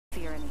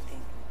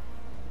anything.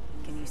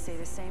 Can you say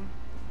the same?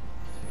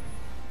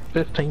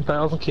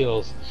 15,000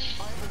 kills.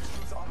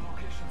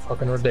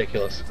 Fucking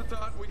ridiculous. It's a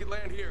thought we could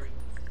land here.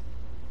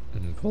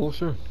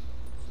 Closer.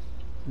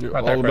 You're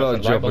Right there, all about Preston,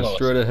 right jumping below us.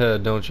 straight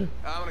ahead, don't you?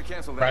 I'm gonna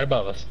cancel that. Right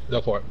above us.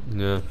 Go for it.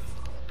 Yeah.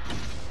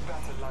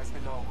 Battle lies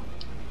below.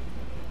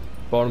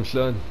 Bottom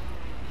side.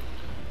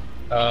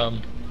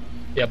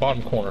 Yeah,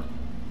 bottom corner.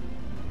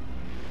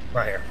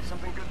 Right here.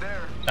 Something good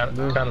there.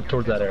 Kind of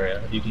towards that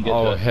area. You can get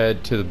I'll to it.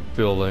 head to the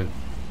building.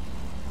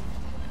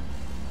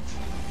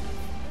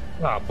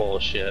 Ah,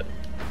 bullshit.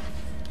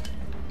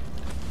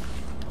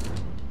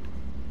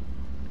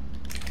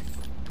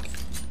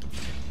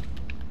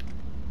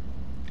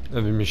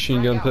 Have a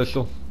machine gun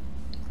pistol.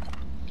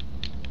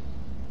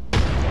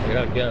 I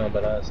got a gun,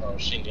 but it's not a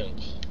machine gun.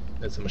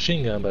 It's a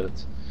machine gun, but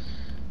it's...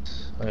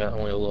 I got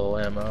only a little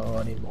ammo.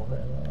 I need more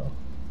ammo.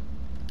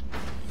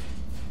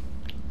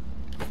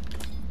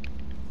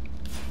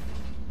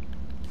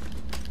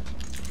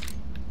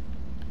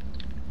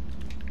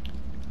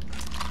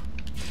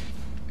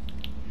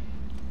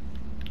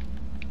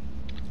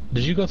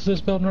 Did you go to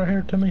this building right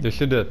here, Timmy? Yes,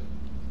 you did.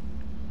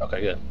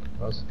 Okay, good.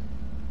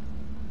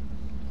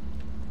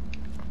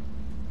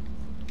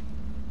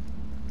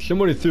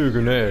 Somebody threw a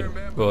grenade,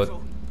 but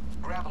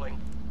Grappling.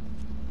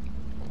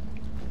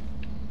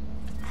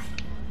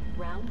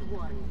 Round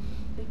one.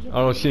 I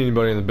don't see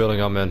anybody in the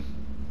building I'm in.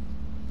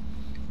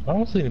 I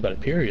don't see anybody,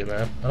 period,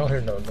 man. I don't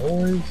hear no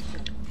noise.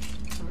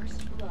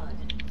 First blood.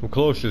 I'm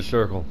close to the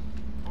circle.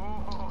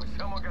 Oh,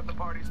 someone got the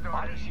party started.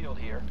 Body shield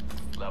here.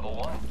 Level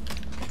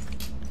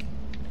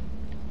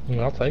 1.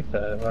 I'll take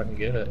that if I can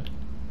get it.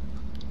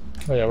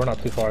 Oh yeah, we're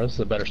not too far. This is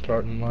a better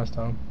start than last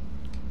time.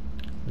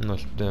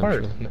 That's damn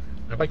Word. sure.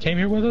 Everybody came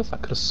here with us? I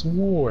could have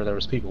swore there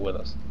was people with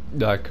us.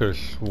 I could have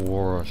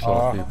swore I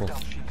saw people.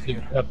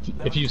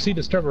 If you see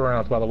Disturber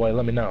rounds, by the way,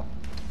 let me know.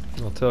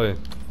 I'll tell you.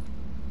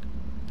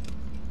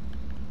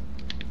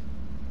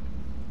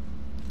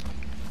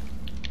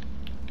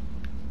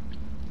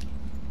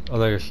 I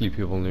think I see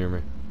people near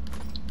me.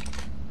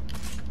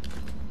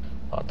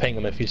 I'll ping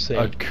them if you see.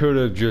 I could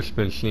have just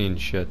been seeing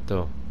shit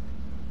though.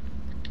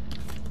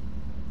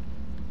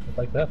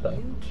 Like that though.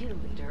 New kill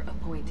leader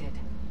appointed.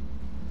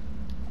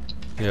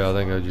 Yeah, I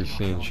think I just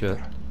seen shit.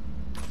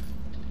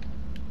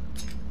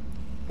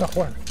 Oh,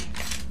 where?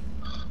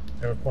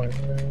 Airplane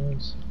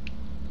is.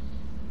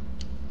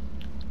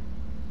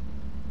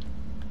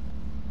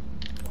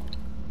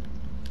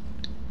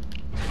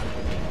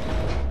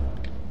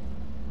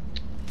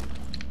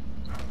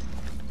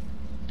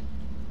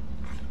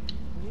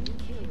 New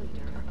kill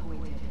leader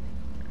appointed.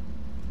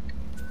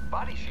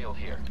 Body shield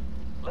here.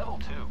 Level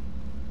 2.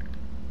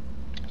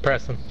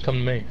 Preston, come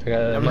to me. I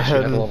got I'm unless you have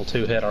a heading- level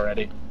 2 hit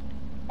already.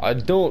 I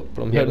don't,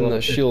 but I'm Yeah, heading well,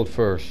 that shield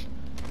first.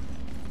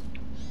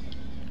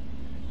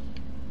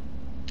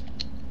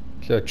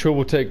 Is that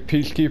Trouble Take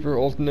Peacekeeper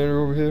alternator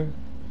over here?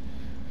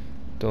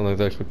 Don't think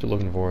that's what you're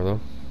looking for though.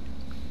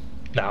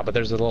 Nah, but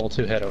there's a level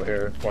 2 hit over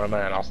here where I'm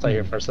at. I'll stay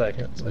here for a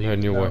second. So I'm you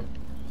heading can your way. know.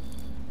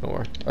 Don't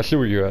worry. I see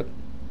where you're at.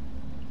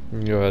 You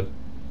can go ahead.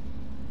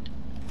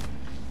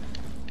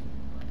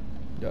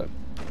 Got it.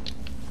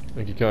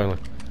 Thank you kindly.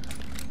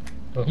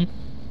 Thank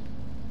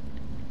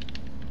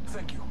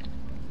you.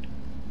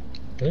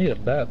 I need a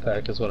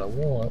backpack is what I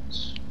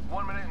want.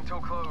 1 minute until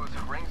close.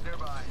 Rings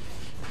nearby.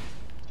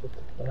 Get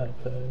the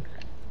backpack.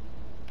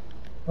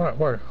 Alright,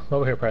 where?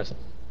 Over here, Preston.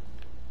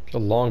 It's a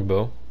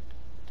longbow.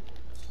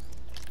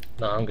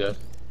 No, I'm good.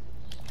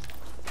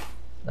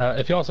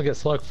 If you also get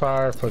slug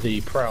fire for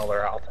the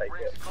prowler, I'll take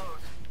Rings it. close.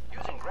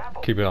 Using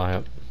grapple. Keep an eye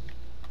out.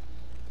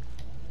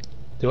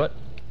 Do it?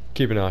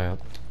 Keep an eye out.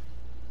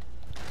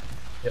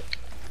 Yep.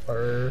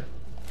 Or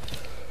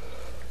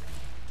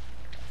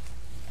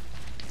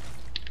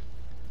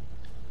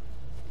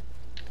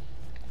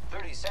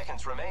 30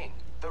 seconds remain.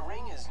 The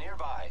ring is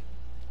nearby.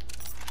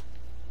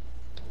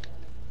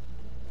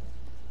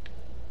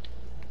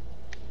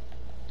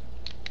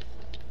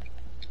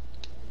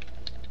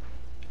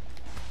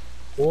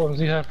 what weapons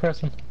do you have,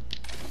 Preston?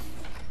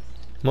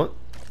 What?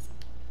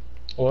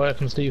 What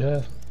weapons do you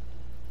have?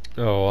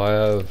 Oh, I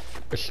have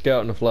a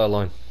scout and a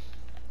flatline.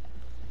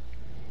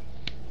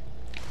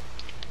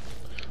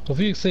 Well, if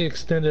you see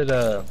extended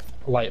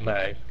light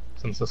mag,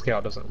 since the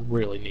scout doesn't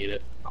really need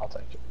it, I'll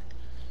take it.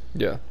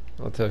 Yeah,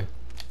 I'll tell you.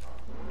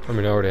 I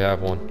mean, I already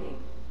have one.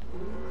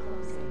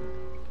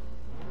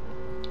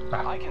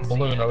 Ah,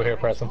 balloon over here,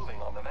 Preston.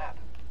 On the map.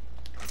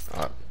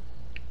 Alright.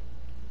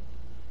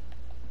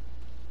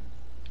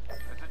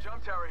 It's a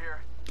jump tower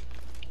here.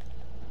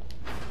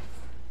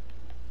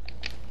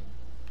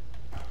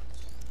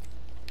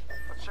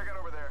 Let's check it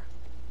over there.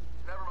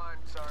 Never mind,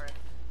 sorry.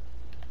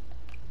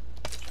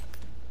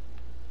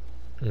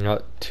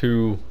 Got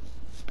 2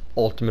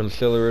 ultimate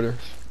accelerators.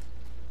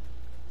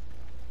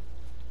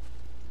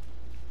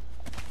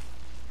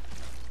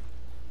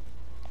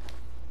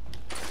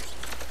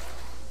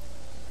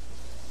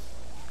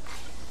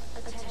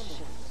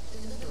 Attention.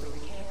 Delivery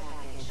care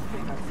package.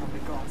 Pickup from the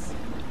gods.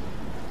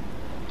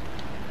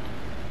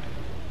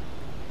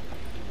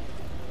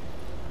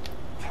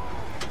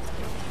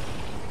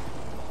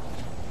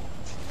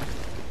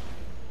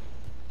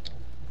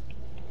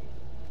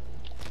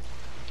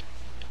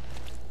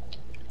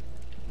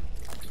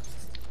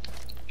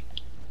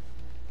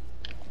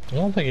 I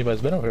don't think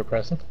anybody's been over here,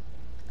 Preston.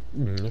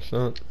 It's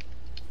not.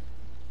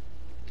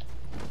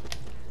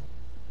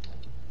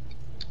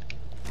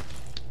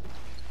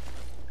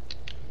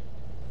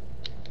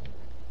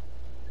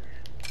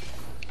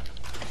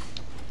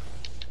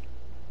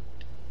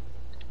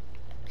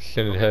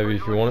 Send it heavy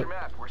if you want it.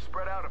 We're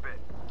spread out a bit.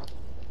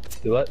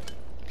 Do what?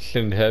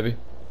 Send it heavy.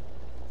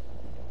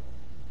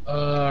 I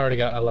already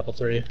got a level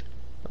 3.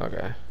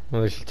 Okay.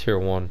 Well, this is tier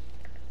 1.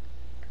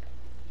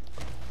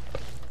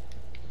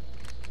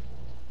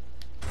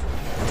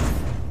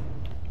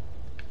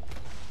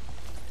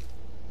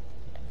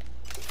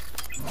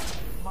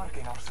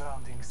 Marking our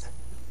surroundings.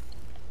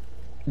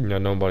 Yeah,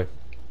 nobody.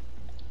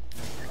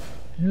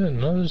 Yeah,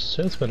 no,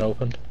 it's been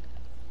opened.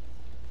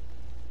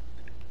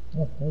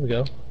 Oh, there we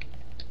go.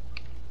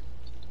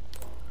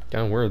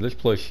 Down where this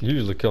place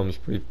usually comes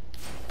pretty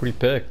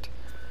picked.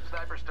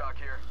 Sniper stock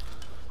here.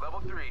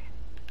 Level 3.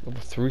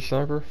 Level 3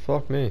 sniper?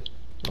 Fuck me.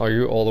 Oh,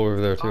 you all the way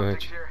over there too, ain't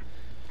Optics you? here.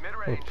 What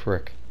Mid-range. a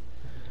prick.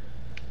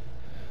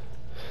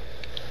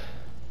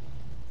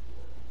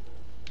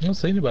 I don't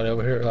see anybody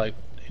over here, like,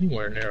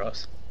 anywhere near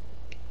us.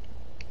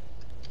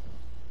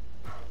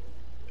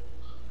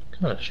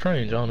 Kinda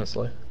strange,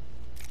 honestly.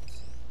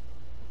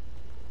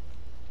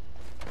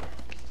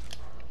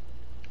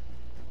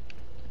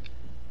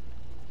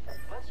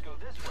 Let's go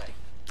this way.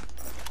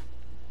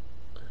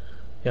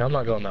 Yeah, I'm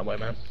not going that way,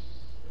 man.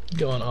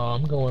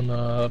 I'm going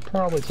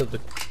probably to the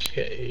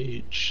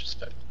cage. Just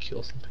gotta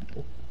kill some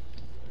people.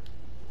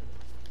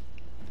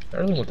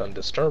 Everything with that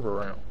disturber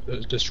around.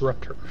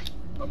 Disruptor.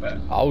 My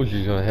bad. I was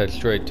just gonna head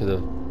straight to the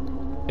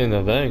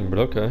thing, but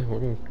okay, we're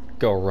gonna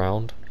go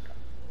around.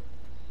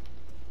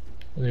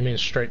 What do you mean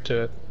straight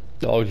to it?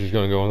 I was just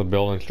gonna go in the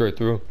building straight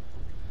through.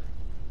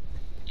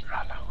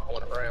 I know, I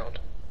went around.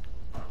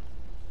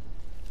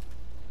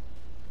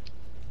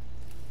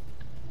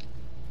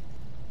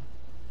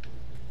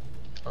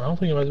 I don't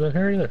think anybody's been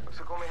here either. Looks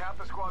like only half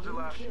the squads are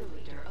left. Kill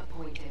leader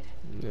appointed.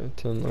 Yeah,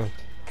 10 left.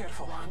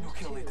 Careful, no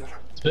kill leader.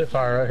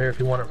 Spitfire right here if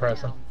you want it,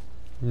 Preston.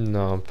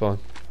 No, I'm fine.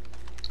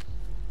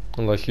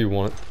 Unless you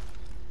want it.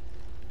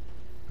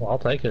 Well, I'll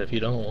take it if you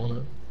don't want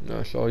it. No,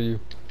 I saw you.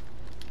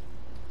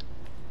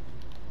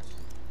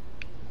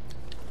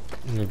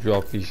 I'm gonna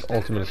drop these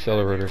ultimate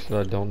accelerators that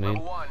I don't need.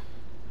 Level 1.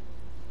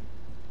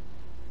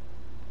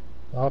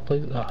 Oh,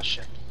 please. Oh,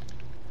 shit.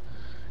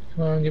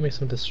 Come on, give me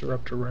some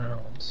disruptor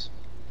rounds.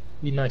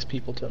 Be nice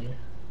people to me.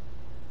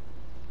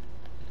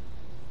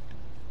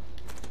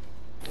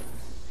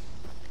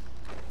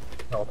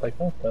 I'll take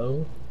that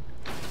though.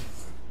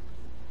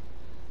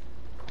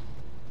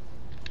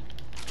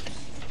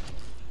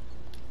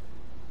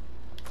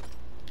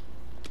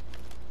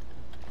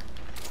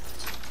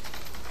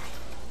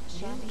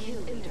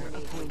 Champion leader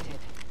appointed.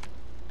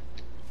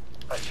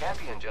 A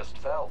champion just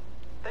fell.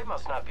 They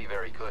must not be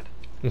very good.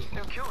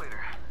 New kill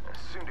leader.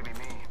 Soon to be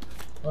me.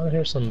 I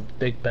hear some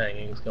big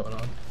bangings going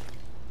on.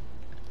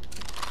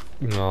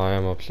 No, I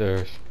am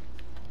upstairs.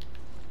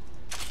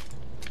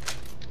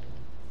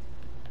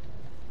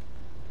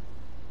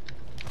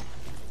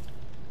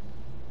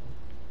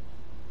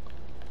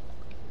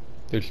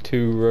 There's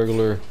 2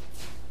 regular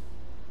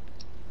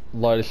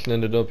light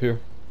extended up here.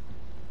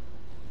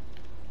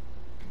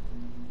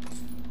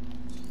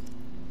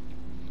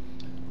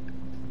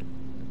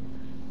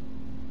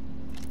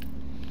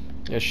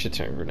 Yeah, shit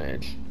ton of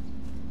grenades.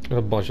 And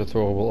a bunch of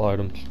throwable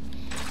items.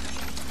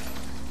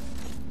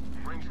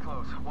 Ring's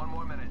close. 1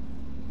 more minute.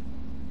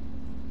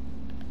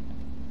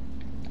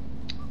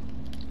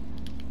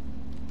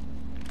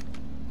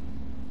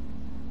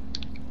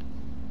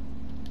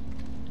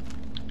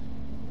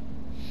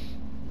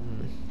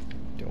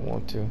 Don't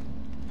want to.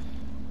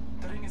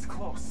 The ring is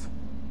close.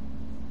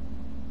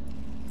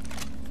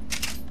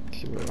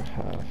 Let's see what I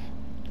have.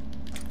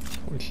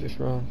 26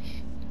 rounds.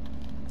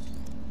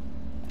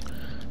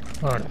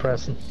 Alright,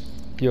 Preston.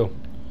 Yo.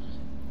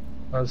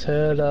 Let's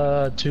head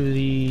to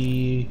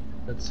the.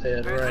 Let's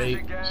head Pay right.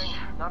 attention, gang.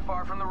 Not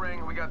far from the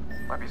ring. We got.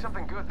 Might be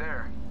something good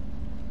there.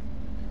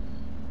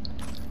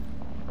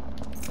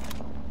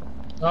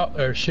 Oh,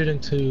 they're shooting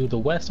to the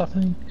west, I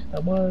think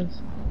that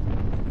was.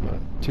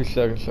 2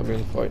 seconds, I'll be in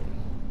the fight.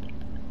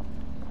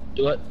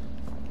 Do it.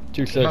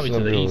 2 It might seconds, be I'll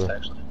to the be east, over there.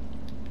 actually.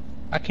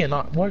 I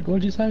cannot. What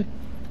did you say?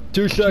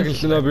 2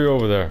 seconds and I'll be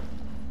over there.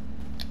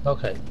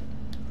 Okay.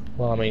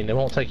 Well, I mean, it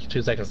won't take you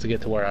 2 seconds to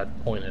get to where I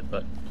pointed,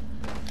 but.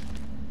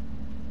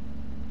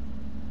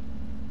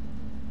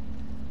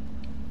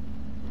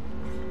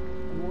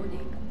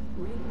 Warning.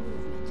 Ring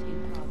movement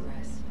in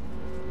progress.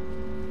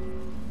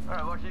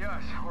 Alright, lucky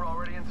us. We're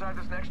already inside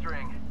this next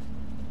ring.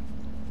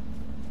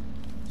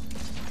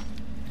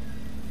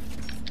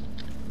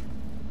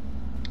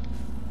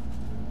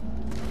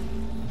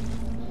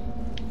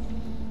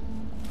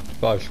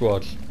 Five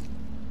squads.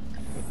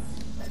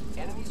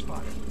 Enemy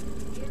spotted.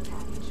 Care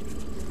package.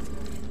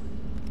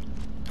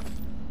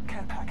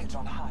 Care package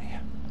on high.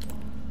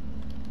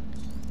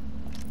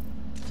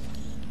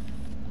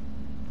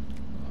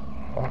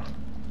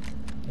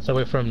 So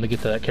wait for him to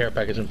get to that care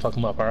package and fuck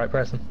him up, alright,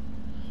 Preston?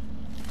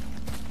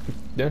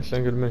 Yeah,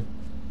 sound good to me.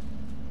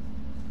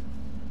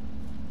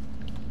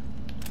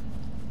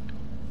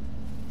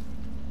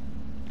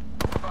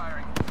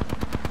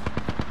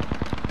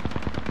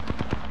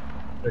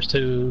 There's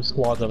 2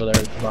 squads over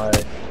there. My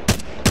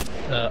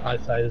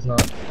eyesight is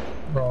not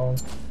wrong.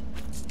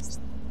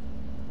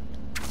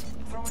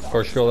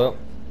 First kill out.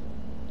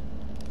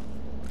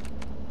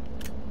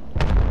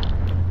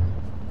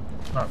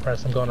 Alright,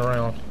 press. I'm going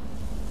around.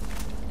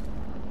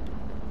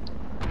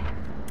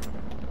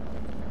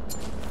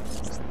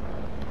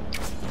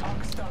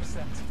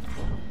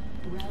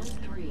 Round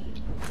 3.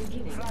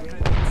 Beginning ring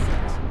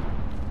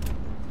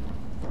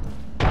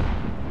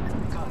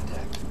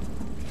Contact.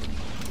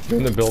 You're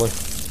in the building.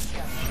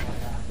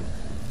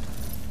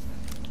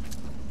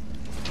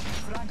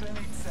 Frag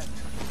grenade set.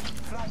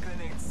 Frag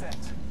grenade set.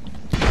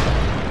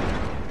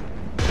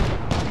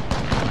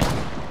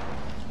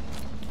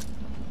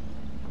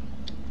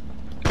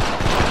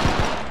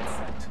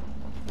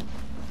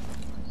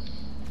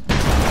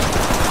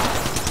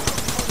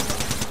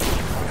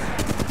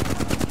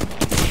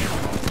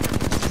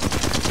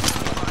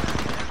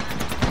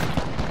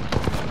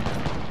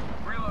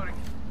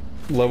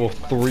 Level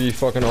 3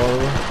 fucking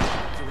armor.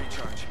 To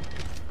recharge.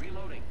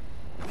 Reloading.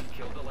 We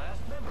killed the last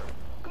member.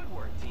 Good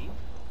work, team.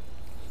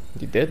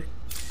 You did?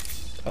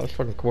 That was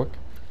fucking quick.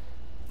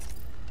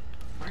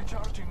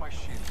 Recharging my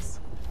shields.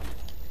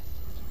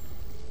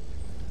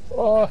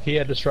 Oh, he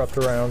had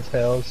disruptor rounds.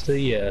 Hells to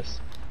yes.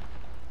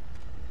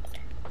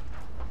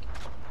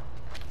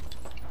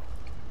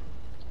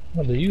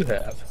 What do you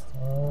have?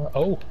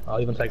 Oh,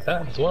 I'll even take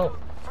that as well.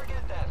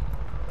 Forget that.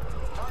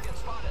 Target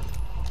spotted.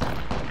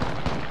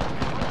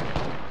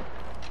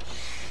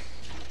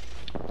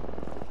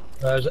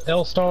 There's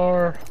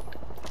L-Star.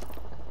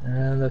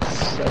 And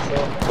that's all.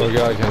 Oh,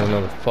 guys, in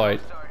another fight.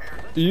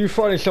 Are you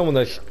fighting someone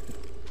that's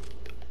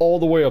all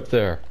the way up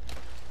there?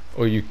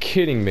 Or are you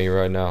kidding me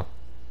right now?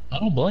 I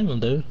don't blame him,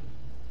 dude.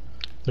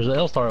 There's an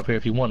L-Star up here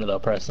if you want it, though,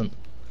 Preston.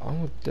 I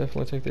would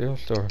definitely take the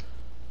L-Star.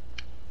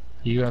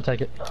 You gonna take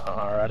it?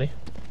 Alrighty.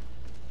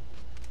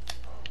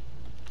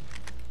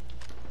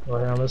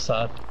 Right on this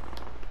side.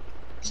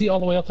 Is he all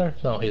the way up there?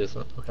 No, he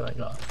isn't. Okay, thank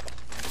God.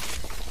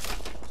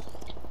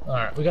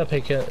 Alright, we gotta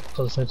pay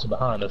close attention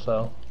behind us,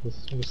 though.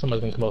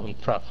 Somebody's gonna come over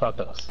and try to fuck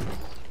us.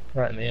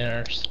 Right in the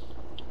inners.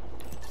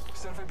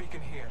 Survey beacon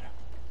here.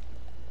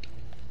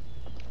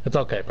 It's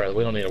okay, brother.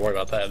 We don't need to worry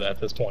about that at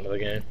this point of the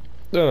game.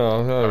 No, I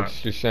was Alright.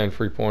 just saying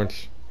 3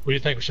 points. What do you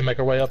think? We should make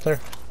our way up there?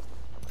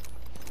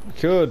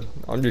 Could.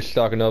 I'm just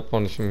stocking up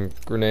on some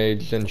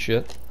grenades and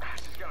shit.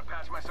 Just gotta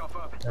patch myself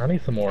up. I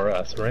need some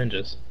more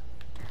syringes.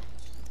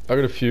 I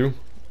got a few.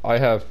 I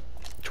have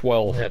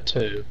 12. I had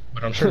 2,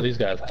 but I'm sure these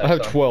guys have I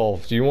have some.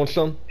 12. Do you want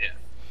some? Yeah.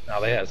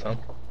 No, they had some.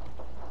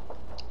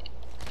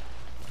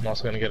 I'm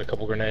also gonna get a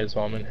couple grenades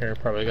while I'm in here.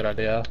 Probably a good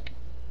idea.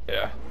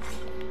 Yeah.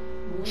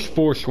 There's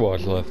 4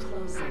 squads left.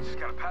 closing. Just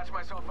gotta patch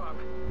myself up.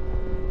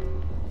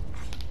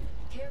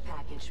 Care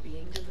package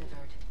being delivered.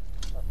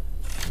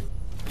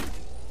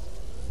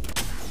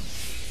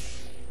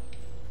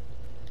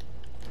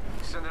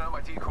 Sending out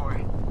my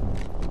decoy.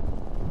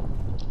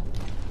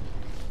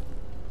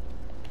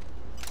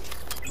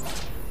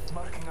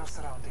 Marking our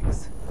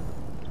surroundings.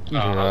 Oh,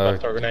 I'll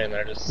throw a grenade in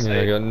there just to Yeah,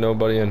 I say. got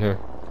nobody in here.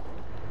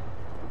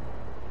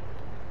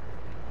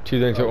 2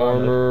 things of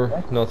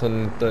armor,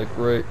 nothing that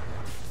great.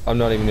 I'm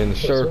not even in the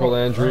circle,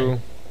 Andrew.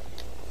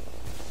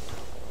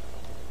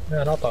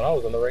 Man, I thought I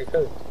was in the ring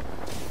too.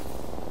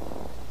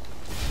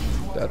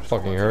 That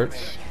fucking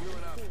hurts.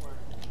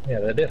 Yeah,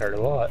 that did hurt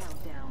a lot.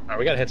 Countdown. Alright,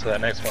 we gotta head to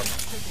that next one.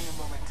 Taking a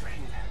moment to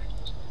heal.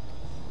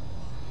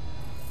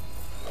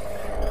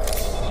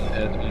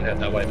 Head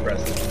that way,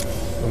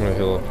 Preston. I'm gonna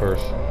heal up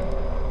first.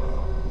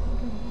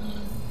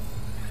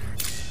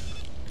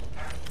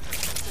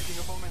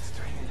 Taking a moment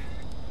to heal.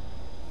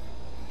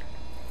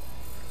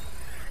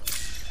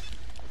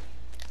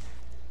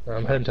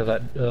 I'm heading to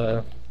that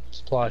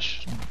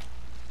splash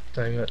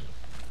thing that.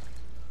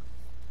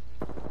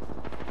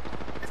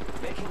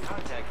 Making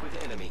contact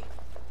with enemy.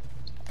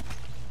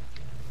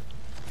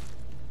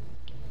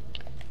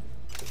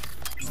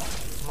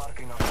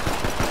 Marking our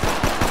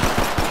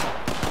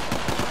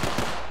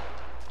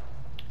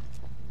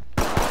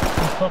What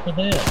the fuck is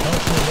that? I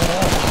don't see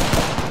that.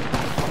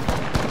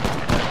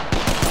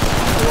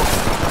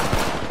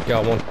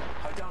 Got one. I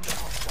downed the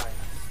hostile.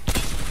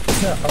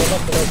 Yeah, I would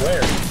love to know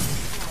where. My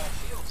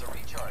shields are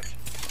recharged.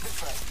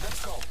 This way,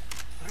 let's go.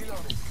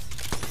 Reloading.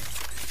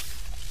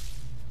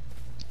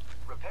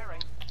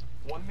 Repairing.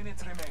 1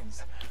 minute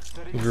remains.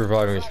 The ring He's is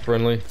reviving his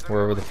friendly,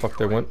 wherever the fuck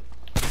they went.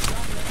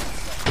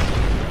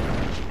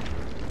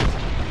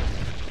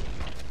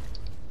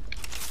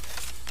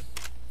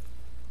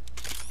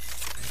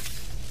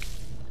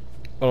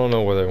 I don't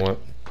know where they went.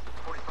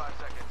 45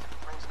 seconds.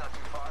 Ring's not too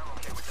far. I'm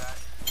okay with that.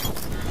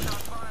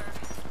 Shots fired.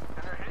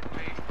 And they're hitting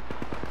me.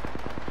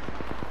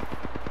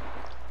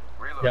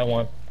 Reload. Got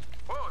one.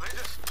 Whoa, they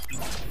just...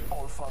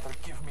 All Father,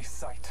 give me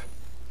sight.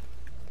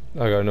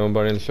 I got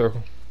nobody in the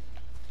circle.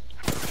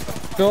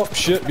 Oh,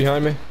 shit,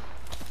 behind me.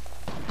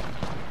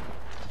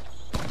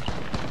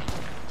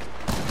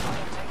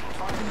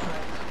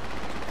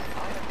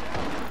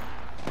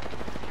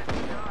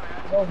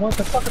 Oh, what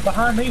the fuck is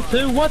behind me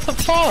too? What the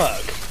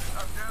fuck?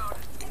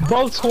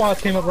 Both squads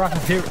came up right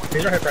here.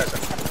 He's right here, Preston.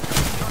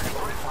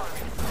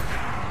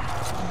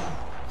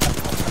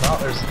 Oh,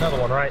 there's another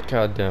one, right?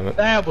 God damn it.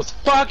 That was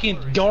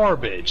fucking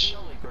garbage.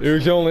 It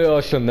was only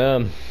us and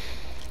them.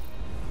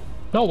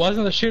 No, it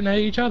wasn't. They're shooting at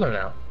each other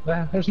now.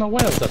 There's no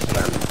way it was us and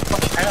them.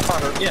 Fucking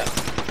Pathfinder, yeah.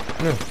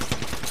 No.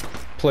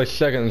 Play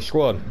second in the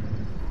squad.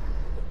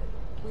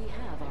 We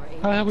have our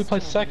How the hell we play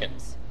APS second?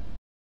 terminals.